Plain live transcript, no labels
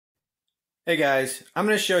Hey guys, I'm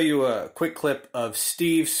going to show you a quick clip of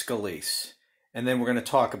Steve Scalise, and then we're going to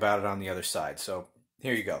talk about it on the other side. So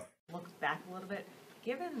here you go. Look back a little bit.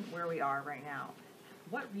 Given where we are right now,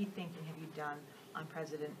 what rethinking have you done on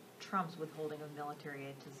President Trump's withholding of military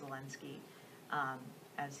aid to Zelensky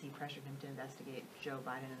as he pressured him to investigate Joe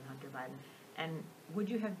Biden and Hunter Biden? And would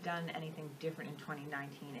you have done anything different in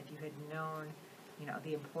 2019 if you had known,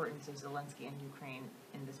 the importance of Zelensky and Ukraine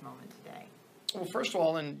in this moment today? Well, first of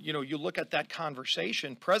all, you look at that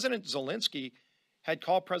conversation, President Zelensky had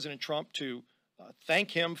called President Trump to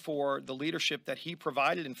thank him for the leadership that he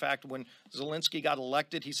provided. In fact, when Zelensky got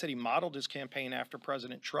elected, he said he modeled his campaign after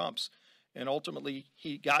President Trump's. And ultimately,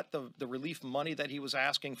 he got the relief money that he was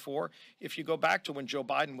asking for. If you go back to when Joe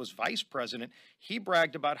Biden was vice president, he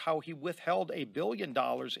bragged about how he withheld $1 billion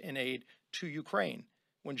in aid to Ukraine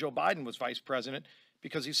when Joe Biden was vice president,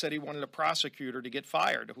 because he said he wanted a prosecutor to get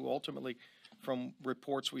fired, who ultimately, from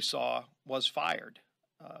reports we saw, was fired.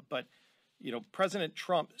 But President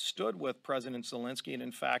Trump stood with President Zelensky, and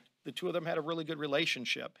in fact, the two of them had a really good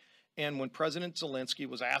relationship. And when President Zelensky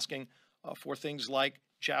was asking for things like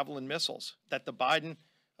Javelin missiles that the Biden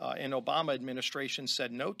and Obama administration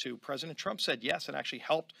said no to, President Trump said yes and actually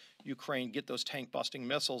helped Ukraine get those tank-busting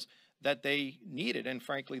missiles that they needed and,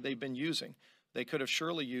 frankly, they've been using. They could have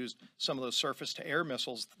surely used some of those surface-to-air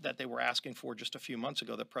missiles that they were asking for just a few months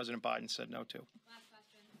ago that President Biden said no to. Last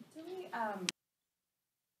question.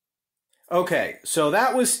 Okay, so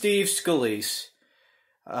that was Steve Scalise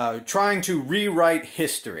trying to rewrite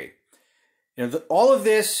history. All of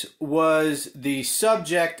this was the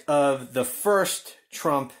subject of the first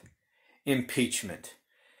Trump impeachment.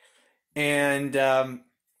 And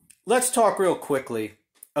let's talk real quickly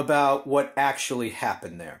about what actually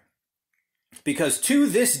happened there. Because to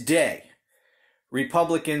this day,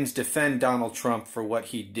 Republicans defend Donald Trump for what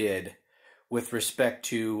he did with respect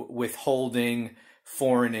to withholding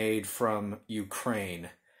foreign aid from Ukraine,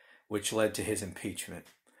 which led to his impeachment.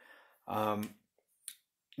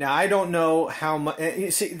 Now, I don't know how much.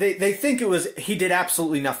 See, they think he did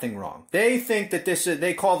absolutely nothing wrong. They think that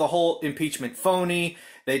they call the whole impeachment phony.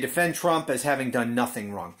 They defend Trump as having done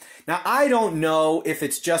nothing wrong. Now, I don't know if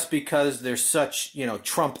it's just because they're such,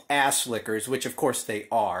 Trump ass lickers, which of course they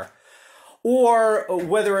are, or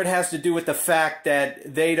whether it has to do with the fact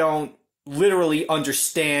that they don't literally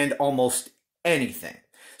understand almost anything.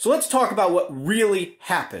 So let's talk about what really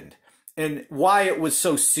happened and why it was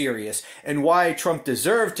so serious and why Trump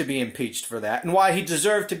deserved to be impeached for that and why he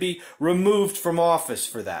deserved to be removed from office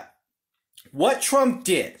for that. What Trump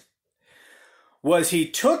did was he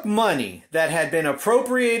took money that had been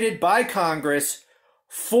appropriated by Congress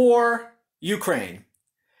for Ukraine,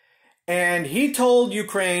 and he told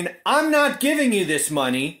Ukraine, I'm not giving you this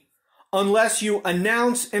money unless you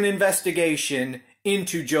announce an investigation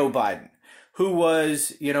into Joe Biden, who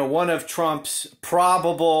was, one of Trump's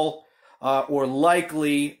probable or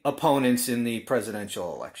likely opponents in the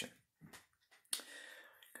presidential election.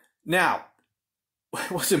 Now,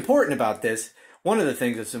 what's important about this, one of the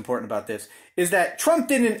things that's important about this, is that Trump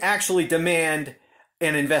didn't actually demand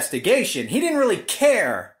an investigation. He didn't really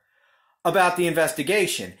care about the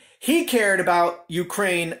investigation. He cared about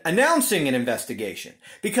Ukraine announcing an investigation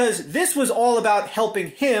because this was all about helping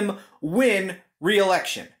him win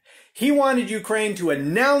re-election. He wanted Ukraine to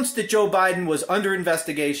announce that Joe Biden was under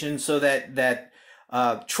investigation so that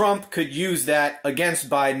Trump could use that against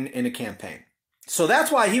Biden in a campaign. So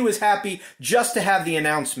that's why he was happy just to have the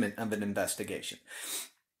announcement of an investigation.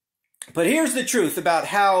 But here's the truth about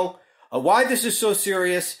why this is so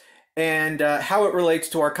serious and how it relates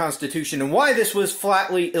to our Constitution and why this was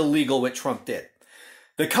flatly illegal what Trump did.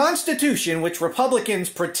 The Constitution, which Republicans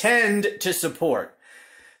pretend to support,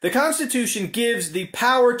 the Constitution gives the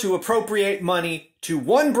power to appropriate money to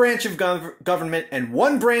one branch of government and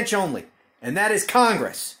one branch only, and that is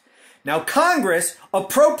Congress. Now, Congress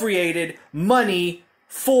appropriated money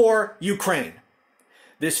for Ukraine.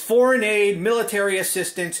 This foreign aid, military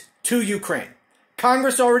assistance to Ukraine.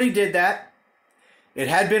 Congress already did that. It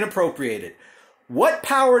had been appropriated. What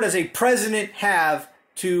power does a president have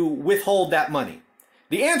to withhold that money?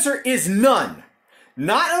 The answer is none.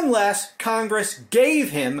 Not unless Congress gave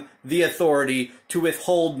him the authority to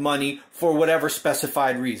withhold money for whatever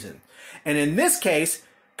specified reason. And in this case,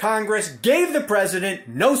 Congress gave the president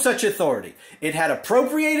no such authority. It had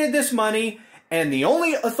appropriated this money, and the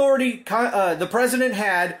only authority the president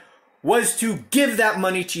had was to give that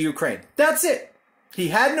money to Ukraine. That's it. He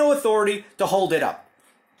had no authority to hold it up.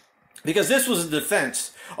 Because this was a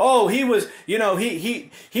defense. Oh, he was,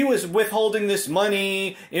 he was withholding this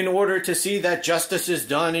money in order to see that justice is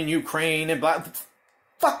done in Ukraine and blah.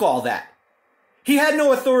 Fuck all that. He had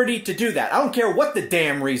no authority to do that. I don't care what the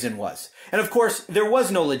damn reason was. And of course, there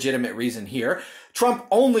was no legitimate reason here. Trump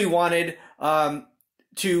only wanted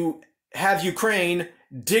to have Ukraine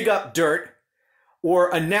dig up dirt or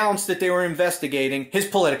announce that they were investigating his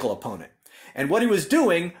political opponent. And what he was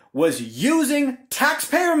doing was using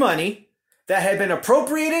taxpayer money that had been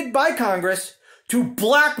appropriated by Congress to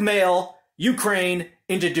blackmail Ukraine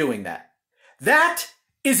into doing that. That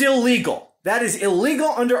is illegal. That is illegal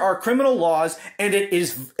under our criminal laws, and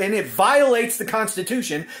it violates the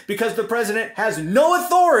Constitution because the president has no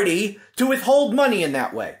authority to withhold money in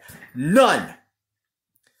that way. None.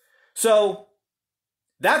 So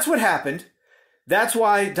that's what happened. That's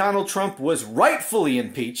why Donald Trump was rightfully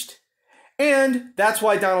impeached, and that's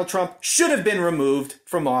why Donald Trump should have been removed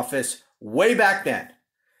from office way back then.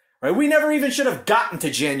 Right? We never even should have gotten to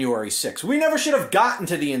January 6th. We never should have gotten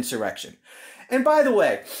to the insurrection. And by the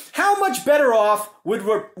way, how much better off would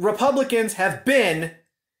Republicans have been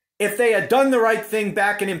if they had done the right thing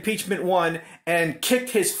back in impeachment 1 and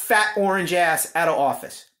kicked his fat orange ass out of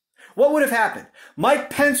office? What would have happened? Mike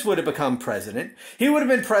Pence would have become president. He would have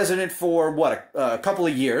been president for, a couple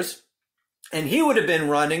of years. And he would have been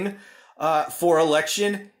running for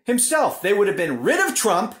election himself. They would have been rid of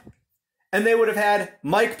Trump, and they would have had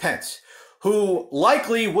Mike Pence, who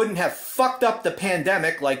likely wouldn't have fucked up the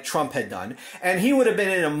pandemic like Trump had done. And he would have been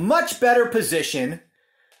in a much better position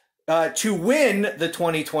to win the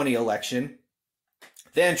 2020 election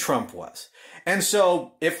than Trump was. And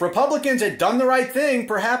so if Republicans had done the right thing,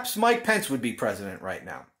 perhaps Mike Pence would be president right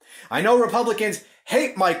now. I know Republicans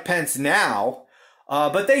hate Mike Pence now,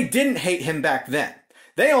 but they didn't hate him back then.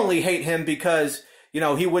 They only hate him because,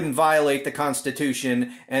 he wouldn't violate the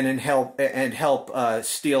Constitution and help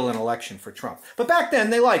steal an election for Trump. But back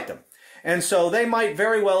then they liked him. And so they might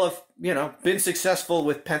very well have, been successful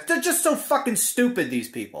with Pence. They're just so fucking stupid, these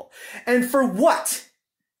people. And for what?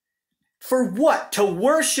 For what? To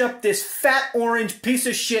worship this fat orange piece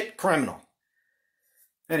of shit criminal.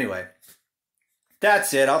 Anyway,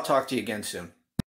 that's it. I'll talk to you again soon.